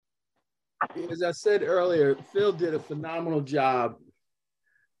As I said earlier, Phil did a phenomenal job,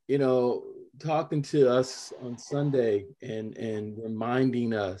 you know, talking to us on Sunday and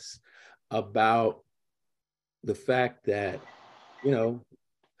reminding us about the fact that, you know,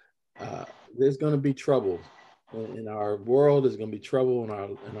 uh, there's going to be trouble in our world. There's going to be trouble in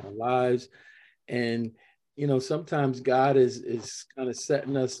our lives, and sometimes God is kind of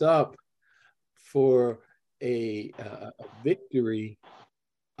setting us up for a victory,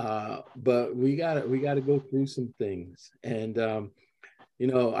 but we gotta go through some things. And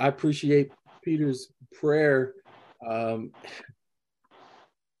I appreciate Peter's prayer. Um,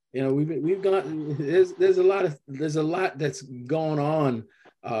 we've got there's a lot that's going on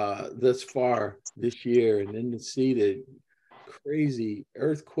thus far this year, and then to see the crazy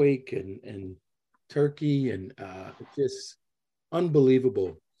earthquake and Turkey, and it's just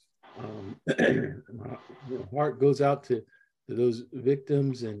unbelievable. My heart goes out to those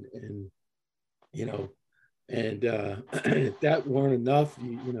victims, you know, and if that weren't enough,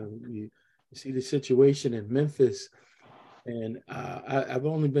 you see the situation in Memphis, and I've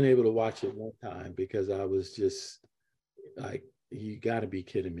only been able to watch it one time because I was just like, you got to be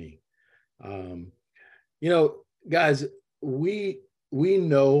kidding me. Um, Guys, we we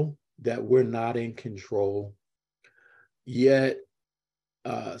know that we're not in control, yet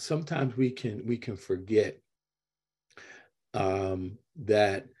sometimes we can forget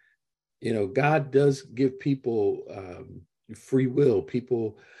that God does give people free will.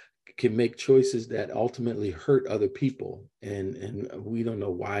 People can make choices that ultimately hurt other people, and we don't know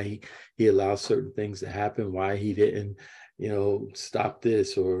why he allows certain things to happen, why he didn't stop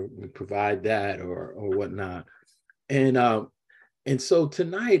this or provide that or whatnot. And uh, and so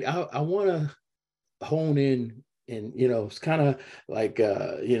tonight I want to hone in, and it's kind of like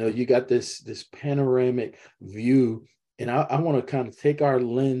you got this panoramic view, and I want to kind of take our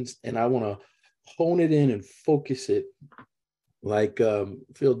lens and I want to hone it in and focus it like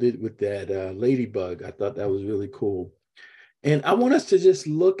Phil did with that ladybug. I thought that was really cool, and I want us to just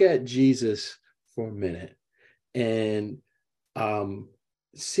look at Jesus for a minute and um,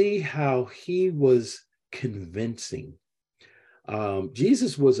 see how he was convincing.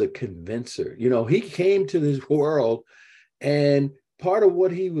 Jesus was a convincer. He came to this world, and part of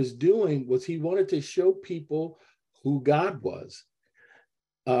what he was doing was he wanted to show people who God was.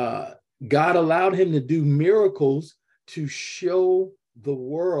 Uh, God allowed him to do miracles to show the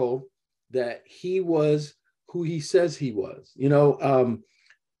world that he was who he says he was.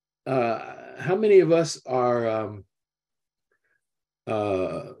 How many of us are?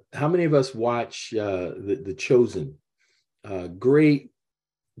 How many of us watch the Chosen? Great,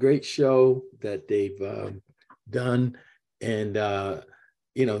 great show that they've done, and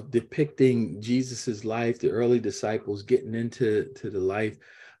depicting Jesus's life, the early disciples getting into the life.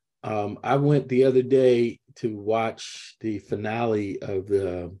 I went the other day to watch the finale of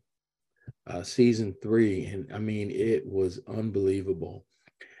the season 3, and I mean, it was unbelievable.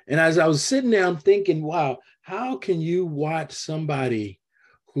 And as I was sitting there, I'm thinking, wow, how can you watch somebody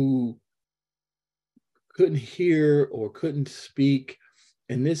who couldn't hear or couldn't speak,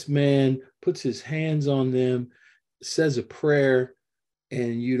 and this man puts his hands on them, says a prayer,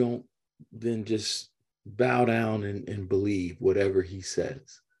 and you don't then just bow down and believe whatever he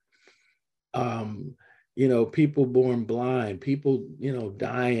says? People born blind, people,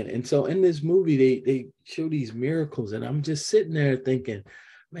 dying. And so in this movie, they show these miracles, and I'm just sitting there thinking,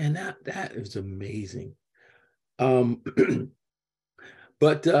 man, that is amazing. Um,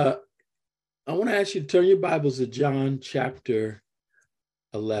 but I want to ask you to turn your Bibles to John chapter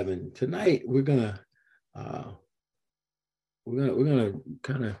 11. Tonight uh, we're gonna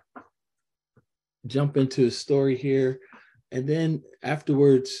kind of jump into a story here, and then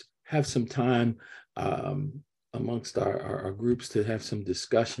afterwards have some time amongst our groups to have some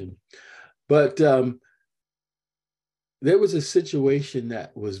discussion. But there was a situation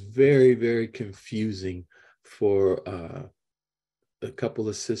that was very, very confusing for a couple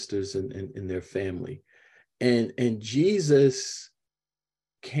of sisters and their family, and Jesus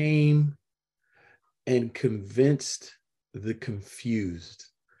came and convinced the confused.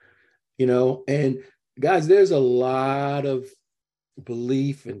 And guys, there's a lot of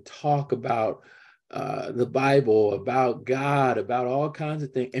belief and talk about the Bible, about God, about all kinds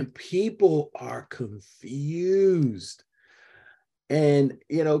of things, and people are confused. And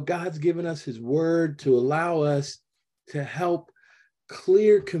God's given us his word to allow us to help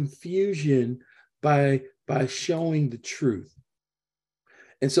clear confusion by showing the truth.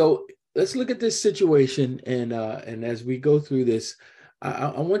 And so let's look at this situation, and as we go through this,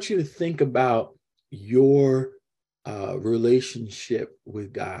 I want you to think about your relationship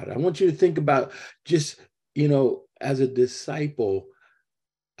with God. I want you to think about just, as a disciple,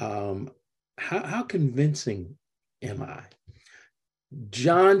 how convincing am I?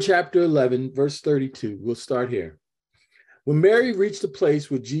 John chapter 11, verse 32. We'll start here. When Mary reached the place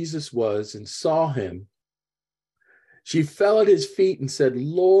where Jesus was and saw him, she fell at his feet and said,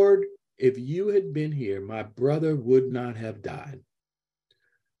 "Lord, if you had been here, my brother would not have died."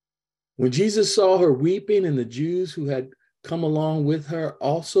 When Jesus saw her weeping and the Jews who had come along with her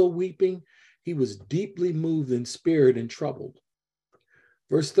also weeping, he was deeply moved in spirit and troubled.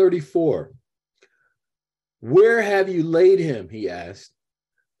 Verse 34, "Where have you laid him?" he asked.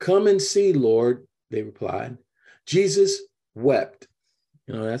 "Come and see, Lord," they replied. Jesus wept.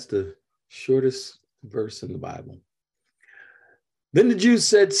 That's the shortest verse in the Bible. Then the Jews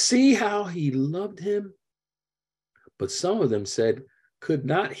said, "See how he loved him?" But some of them said, "Could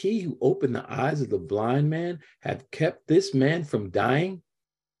not he who opened the eyes of the blind man have kept this man from dying?"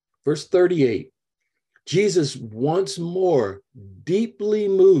 Verse 38, Jesus, once more deeply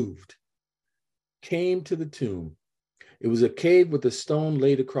moved, came to the tomb. It was a cave with a stone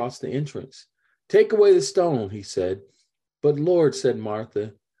laid across the entrance. "Take away the stone," he said. "But Lord," said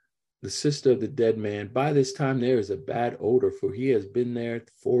Martha, the sister of the dead man, "by this time there is a bad odor, for he has been there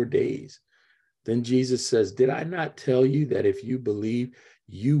 4 days." Then Jesus says, "Did I not tell you that if you believe,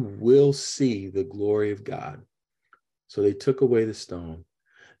 you will see the glory of God?" So they took away the stone.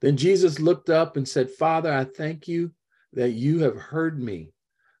 Then Jesus looked up and said, "Father, I thank you that you have heard me.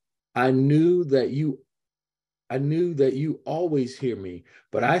 I knew that you always hear me,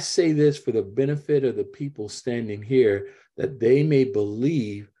 but I say this for the benefit of the people standing here, that they may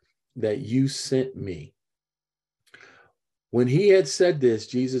believe that you sent me." When he had said this,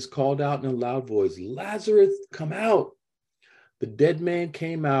 Jesus called out in a loud voice, "Lazarus, come out." The dead man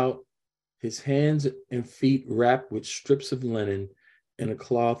came out, his hands and feet wrapped with strips of linen and a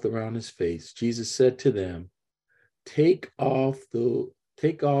cloth around his face. Jesus said to them, take off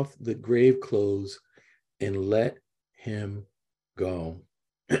the grave clothes and let him go."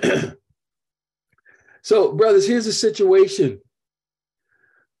 So, brothers, here's the situation.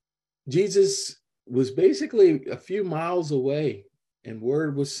 Jesus was basically a few miles away, and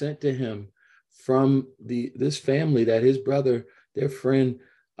word was sent to him from this family that his brother, their friend,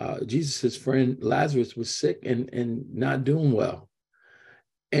 Jesus' friend Lazarus, was sick and not doing well.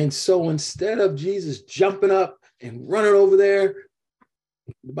 And so instead of Jesus jumping up and running over there,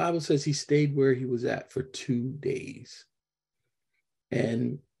 the Bible says he stayed where he was at for 2 days.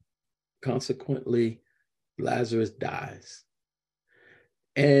 And consequently, Lazarus dies.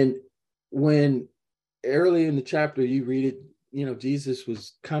 And when early in the chapter you read it, Jesus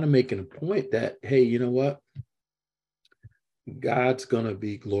was kind of making a point that, hey, you know what? God's going to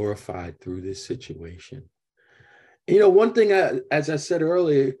be glorified through this situation. One thing, as I said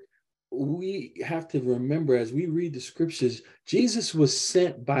earlier, we have to remember as we read the scriptures, Jesus was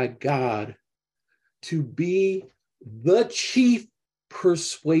sent by God to be the chief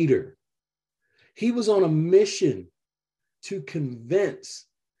persuader. He was on a mission to convince.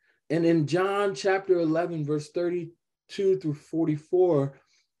 And in John chapter 11, verse 32 through 44,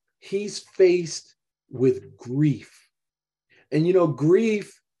 he's faced with grief. And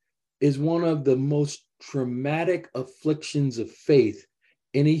grief is one of the most traumatic afflictions of faith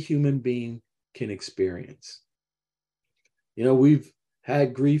any human being can experience. We've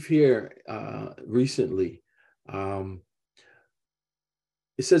had grief here recently. It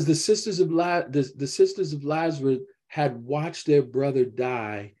says the sisters of Lazarus had watched their brother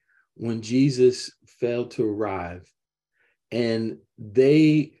die when Jesus failed to arrive, and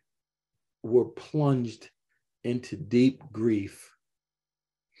they were plunged into deep grief,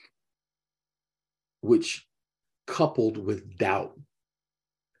 which coupled with doubt.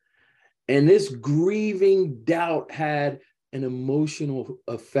 And this grieving doubt had an emotional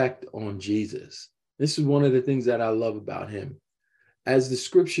effect on Jesus. This is one of the things that I love about him. As the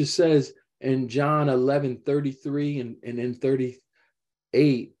scripture says in John 11:33 and in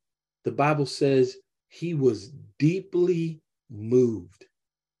 38, the Bible says he was deeply moved.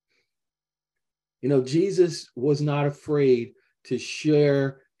 Jesus was not afraid to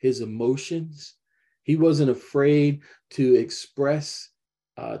share his emotions. He wasn't afraid to express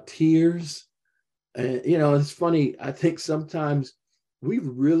tears. And, it's funny. I think sometimes we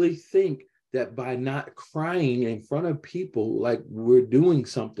really think that by not crying in front of people, like we're doing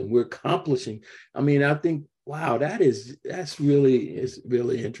something, we're accomplishing. I think, wow, that's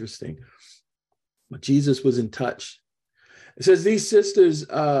really interesting. But Jesus was in touch. It says these sisters,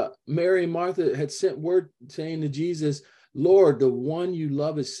 Mary and Martha, had sent word saying to Jesus, "Lord, the one you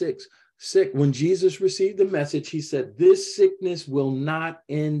love is sick." sick. When Jesus received the message, he said, this sickness will not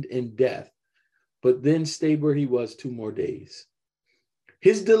end in death, but then stayed where he was 2 more days.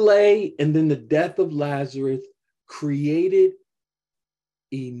 His delay and then the death of Lazarus created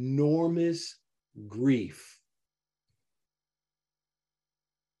enormous grief.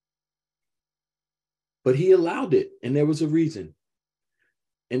 But he allowed it, and there was a reason.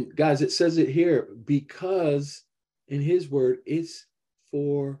 And guys, it says it here, because in his word, it's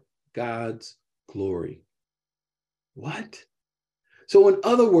for God's glory. What? So in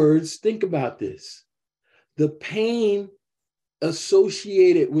other words, think about this. The pain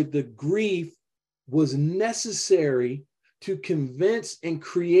associated with the grief was necessary to convince and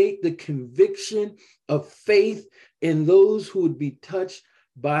create the conviction of faith in those who would be touched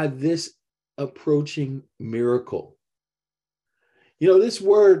by this approaching miracle. You know, this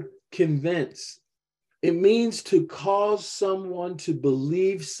word convince, it means to cause someone to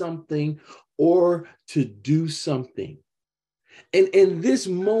believe something or to do something. And in this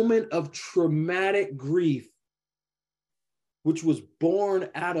moment of traumatic grief, which was born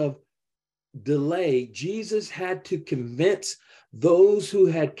out of delay, Jesus had to convince those who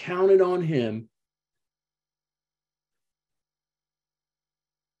had counted on him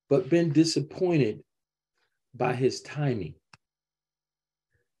but been disappointed by his timing.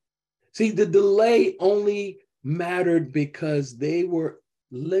 See, the delay only mattered because they were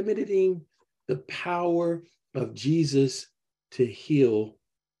limiting the power of Jesus to heal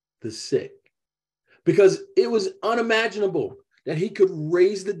the sick. Because it was unimaginable that he could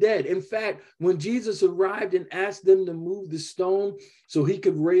raise the dead. In fact, when Jesus arrived and asked them to move the stone so he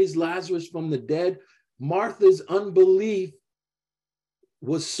could raise Lazarus from the dead, Martha's unbelief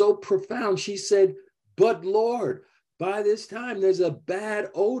was so profound. She said, but Lord, by this time there's a bad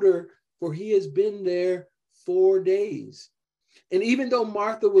odor, for he has been there 4 days. And even though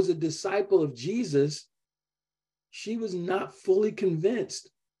Martha was a disciple of Jesus, she was not fully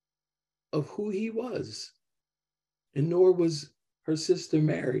convinced of who he was, and nor was her sister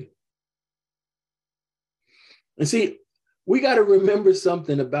Mary. And see, we got to remember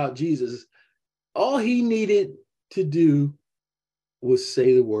something about Jesus. All he needed to do was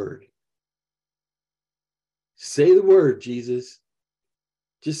say the word. Say the word, Jesus.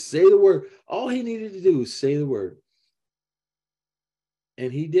 Just say the word. All he needed to do was say the word.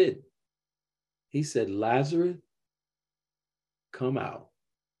 And he did. He said, Lazarus, come out.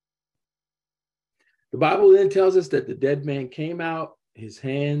 The Bible then tells us that the dead man came out, his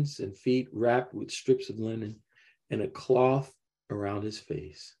hands and feet wrapped with strips of linen and a cloth around his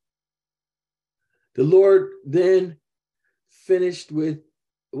face. The Lord then finished with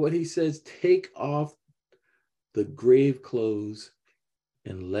what he says, take off the grave clothes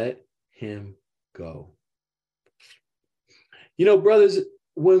and let him go. You know, brothers,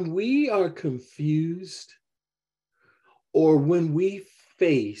 when we are confused or when we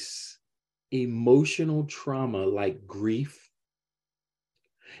face emotional trauma like grief,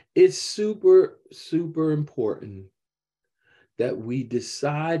 it's super, super important that we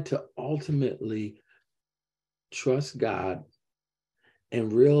decide to ultimately trust God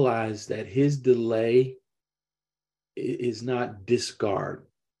and realize that his delay is not discard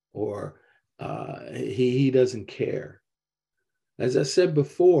or he doesn't care. As I said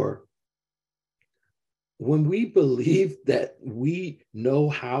before, when we believe that we know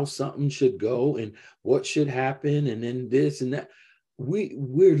how something should go and what should happen and then this and that,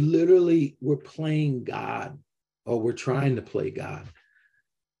 we're playing God, or we're trying to play God.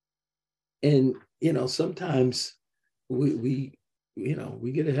 And you know, sometimes we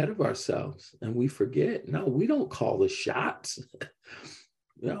get ahead of ourselves and we forget. No, we don't call the shots.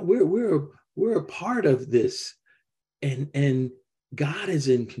 You know, we're a part of this, and God is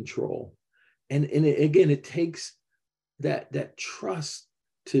in control. And again, it takes that trust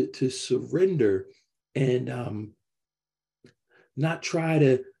to surrender and not try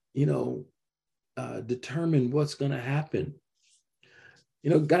to determine what's going to happen. You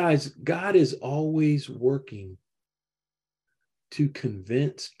know, guys, God is always working to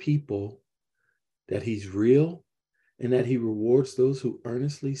convince people that he's real and that he rewards those who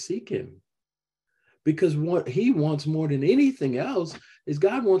earnestly seek him. Because what he wants more than anything else is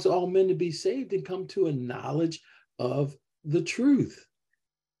God wants all men to be saved and come to a knowledge of the truth.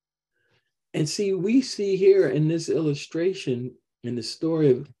 And see, we see here in this illustration, in the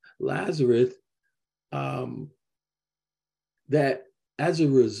story of Lazarus, that as a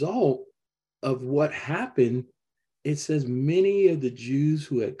result of what happened, it says many of the Jews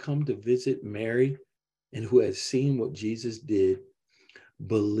who had come to visit Mary and who had seen what Jesus did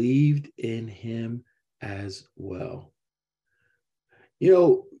believed in him as well. You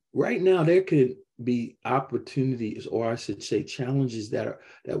know, right now there could be opportunities, or I should say challenges that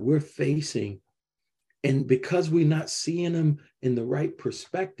we're facing. And because we're not seeing them in the right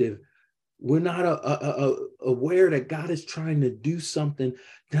perspective, we're not aware that God is trying to do something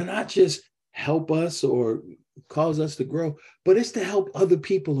to not just help us or cause us to grow, but it's to help other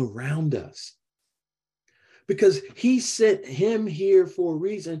people around us. Because he sent him here for a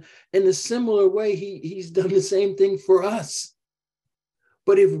reason. In a similar way, he's done the same thing for us.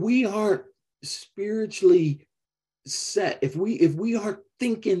 But if we aren't spiritually set, if we aren't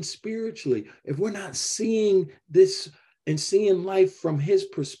thinking spiritually, if we're not seeing this and seeing life from his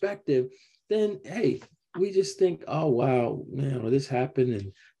perspective, then hey, we just think, oh wow, man, well, this happened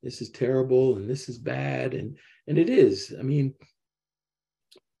and this is terrible and this is bad. And it is. I mean,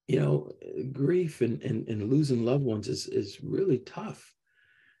 you know, grief and losing loved ones is really tough.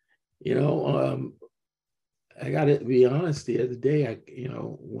 You know, I gotta be honest, the other day,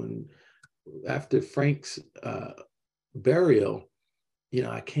 when after Frank's burial,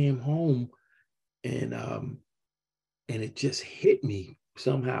 I came home and it just hit me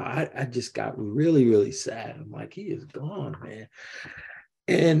somehow. I just got really, really sad. I'm like, he is gone, man.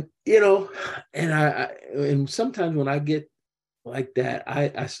 And and sometimes when I get like that,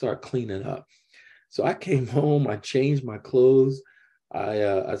 I start cleaning up. So I came home, I changed my clothes,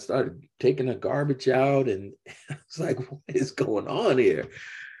 I started taking the garbage out, and I was like, what is going on here?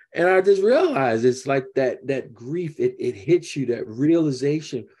 And I just realized it's like that grief, it hits you, that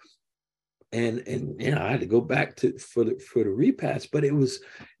realization. And I had to go back to for the repast, but it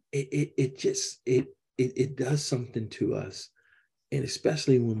does something to us. And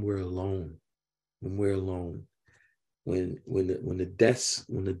especially when we're alone, when the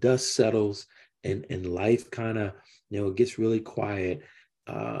dust settles and life kind of, it gets really quiet,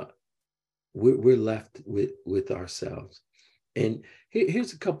 we're left with ourselves. And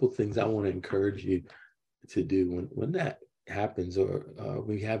here's a couple of things I want to encourage you to do when that happens, or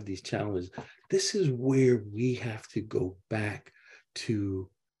we have these challenges. This is where we have to go back to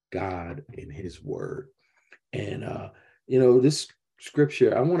God and his word. And this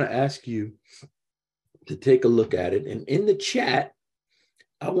scripture, I want to ask you to take a look at it. And in the chat,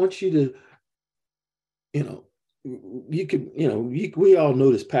 I want you to, you can, we all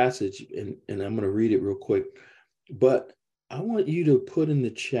know this passage, and I'm going to read it real quick, but I want you to put in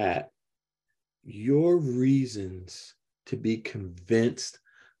the chat your reasons to be convinced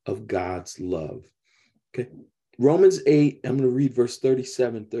of God's love. Okay. Romans 8, I'm going to read verse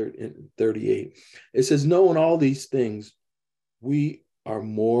 37 and 38. It says, knowing all these things, we are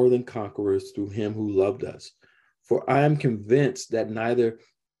more than conquerors through him who loved us. For I am convinced that neither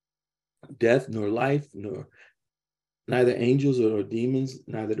death nor life, neither angels or demons,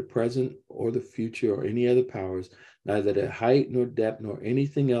 neither the present or the future or any other powers, neither the height nor depth nor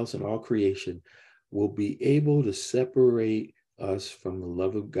anything else in all creation will be able to separate us from the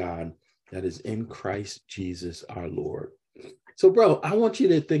love of God that is in Christ Jesus our Lord. So, bro, I want you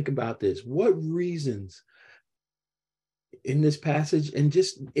to think about this. What reasons in this passage and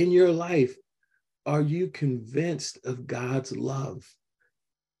just in your life are you convinced of God's love?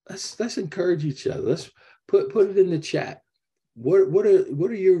 Let's encourage each other. Let's put it in the chat. What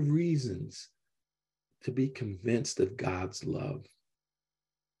are your reasons to be convinced of God's love?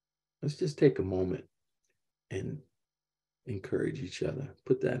 Let's just take a moment and encourage each other.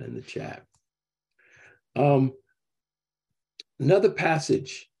 Put that in the chat. Another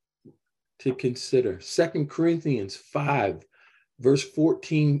passage to consider, 2 Corinthians 5, verse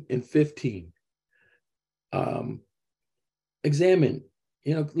 14 and 15. Examine,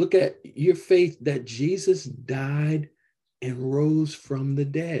 look at your faith that Jesus died and rose from the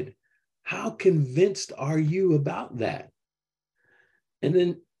dead. How convinced are you about that? And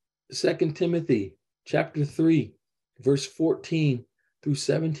then 2 Timothy chapter 3, verse 14 through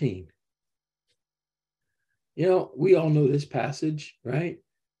 17. We all know this passage, right?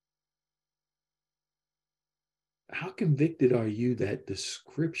 How convicted are you that the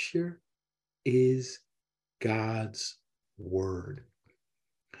scripture is God's word?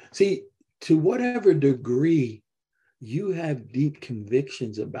 See, to whatever degree you have deep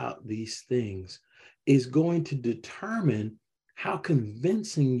convictions about these things is going to determine how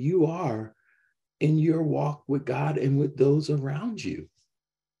convincing you are in your walk with God and with those around you.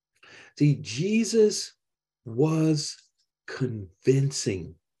 See, Jesus was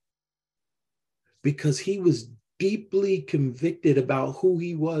convincing because he was deeply convicted about who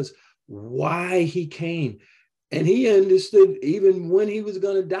he was, why he came. And he understood even when he was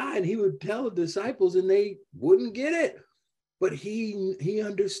going to die, and he would tell the disciples and they wouldn't get it. But he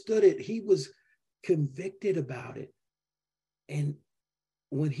understood it. He was convicted about it. And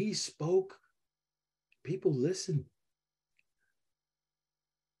when he spoke, people listened.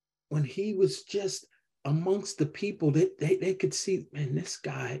 When he was just amongst the people, they could see, man, this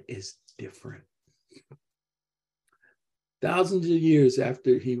guy is different. Thousands of years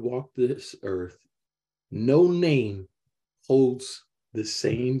after he walked this earth, no name holds the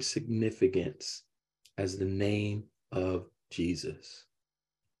same significance as the name of Jesus.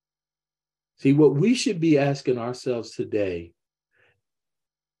 See, what we should be asking ourselves today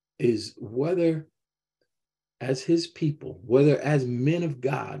is whether, as his people, whether as men of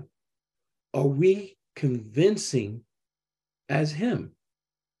God, are we convincing as him?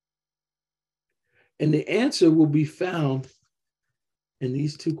 And the answer will be found in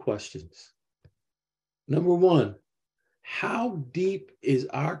these two questions. Number one, how deep is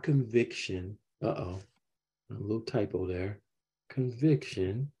our conviction? A little typo there.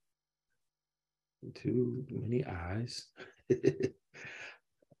 Conviction. Too many eyes.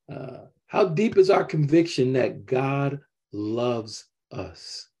 How deep is our conviction that God loves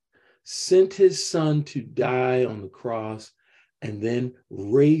us, sent his son to die on the cross, and then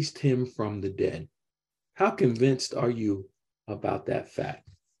raised him from the dead? How convinced are you about that fact?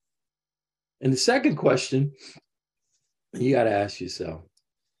 And the second question, you got to ask yourself,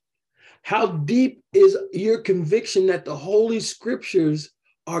 how deep is your conviction that the Holy Scriptures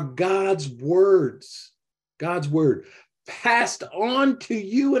are God's words, God's word, passed on to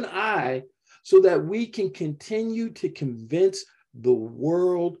you and I so that we can continue to convince the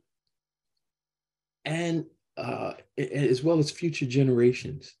world and as well as future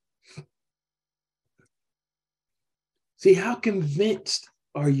generations? See, how convinced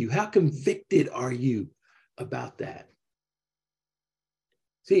are you? How convicted are you about that?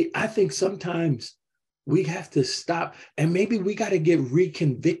 See, I think sometimes we have to stop, and maybe we got to get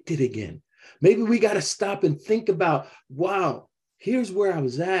reconvicted again. Maybe we got to stop and think about, wow, here's where I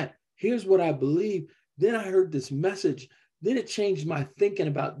was at. Here's what I believe. Then I heard this message. Then it changed my thinking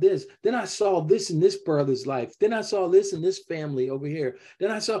about this. Then I saw this in this brother's life. Then I saw this in this family over here.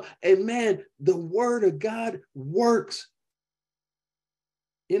 Then I saw, and man, the word of God works.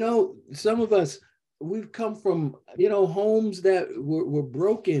 You know, some of us, we've come from, homes that were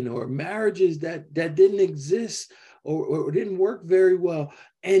broken, or marriages that didn't exist, or didn't work very well.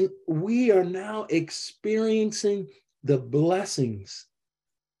 And we are now experiencing the blessings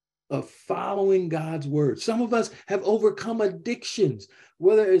of following God's word. Some of us have overcome addictions,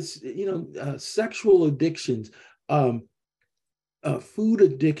 whether it's, sexual addictions, food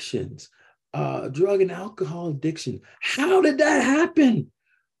addictions, drug and alcohol addiction. How did that happen?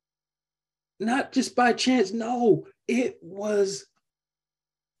 Not just by chance. No, it was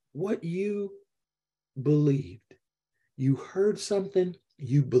what you believed. You heard something,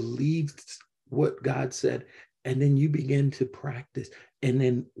 you believed what God said, and then you began to practice. And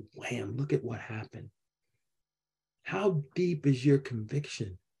then, wham, look at what happened. How deep is your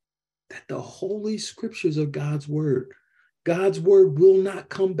conviction that the Holy Scriptures are God's word? God's word will not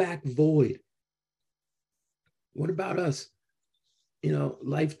come back void. What about us?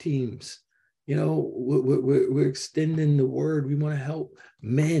 Life teams. We're extending the word. We want to help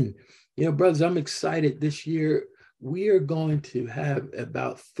men. Brothers, I'm excited. This year, we are going to have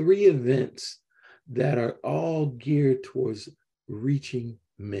about 3 events that are all geared towards reaching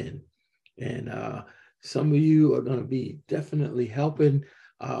men. And some of you are going to be definitely helping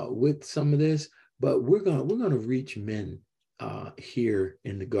with some of this, but we're going to reach men here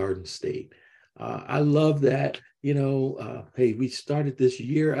in the Garden State. I love that, hey, we started this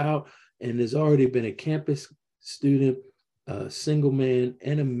year out, and there's already been a campus student, a single man,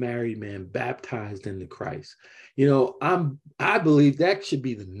 and a married man baptized into Christ. I believe that should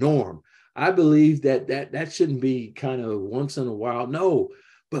be the norm. I believe that shouldn't be kind of once in a while. No,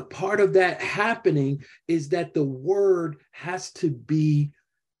 but part of that happening is that the word has to be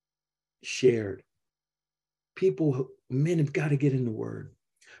shared. Men have got to get in the word.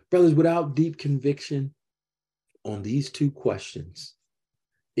 Brothers, without deep conviction on these 2 questions,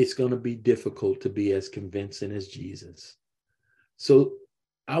 it's going to be difficult to be as convincing as Jesus. So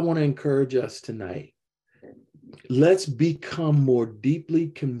I want to encourage us tonight. Let's become more deeply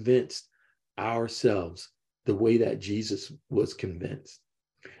convinced ourselves the way that Jesus was convinced.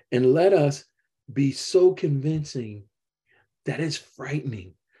 And let us be so convincing that it's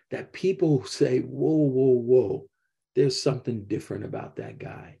frightening, that people say, whoa, whoa, whoa, there's something different about that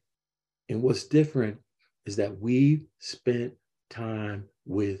guy. And what's different is that we spent time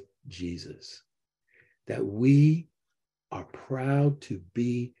with Jesus, that we are proud to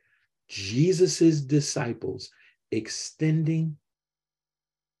be Jesus's disciples, extending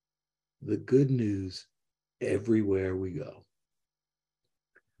the good news everywhere we go.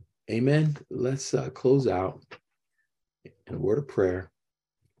 Amen. Let's close out in a word of prayer,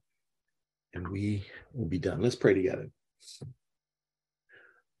 and we will be done. Let's pray together.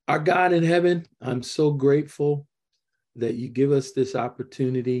 Our God in heaven, I'm so grateful that you give us this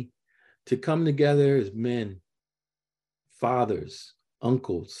opportunity to come together as men, fathers,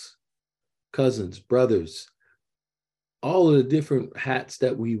 uncles, cousins, brothers, all of the different hats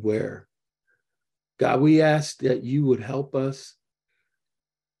that we wear. God, we ask that you would help us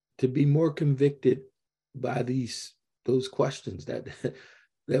to be more convicted by those questions that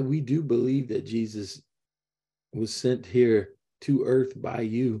we do believe that Jesus was sent here to earth by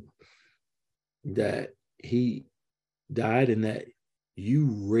you, that he died and that you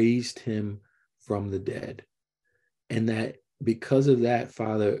raised him from the dead. And that because of that,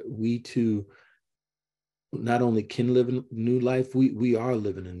 Father, we too not only can live a new life, we are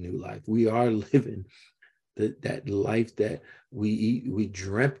living a new life. We are living that life that we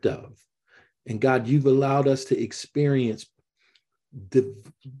dreamt of. And God, you've allowed us to experience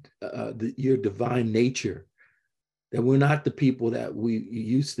your divine nature, that we're not the people that we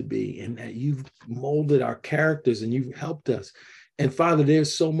used to be, and that you've molded our characters and you've helped us. And Father,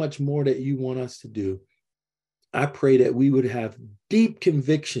 there's so much more that you want us to do. I pray that we would have deep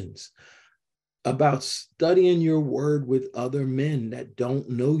convictions about studying your word with other men that don't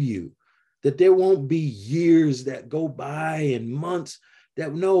know you, that there won't be years that go by and months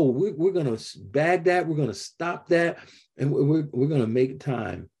that, no, we're going to bag that, we're going to stop that, and we're going to make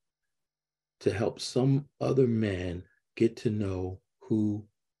time to help some other man get to know who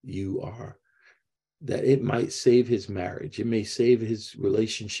you are, that it might save his marriage, it may save his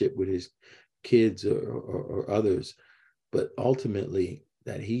relationship with his kids or others, but ultimately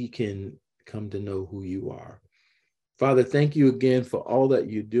that he can come to know who you are. Father, thank you again for all that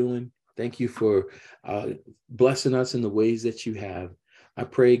you're doing. Thank you for blessing us in the ways that you have. I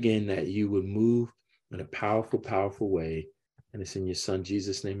pray again that you would move in a powerful, powerful way. And it's in your son,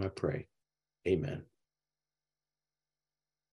 Jesus' name I pray. Amen.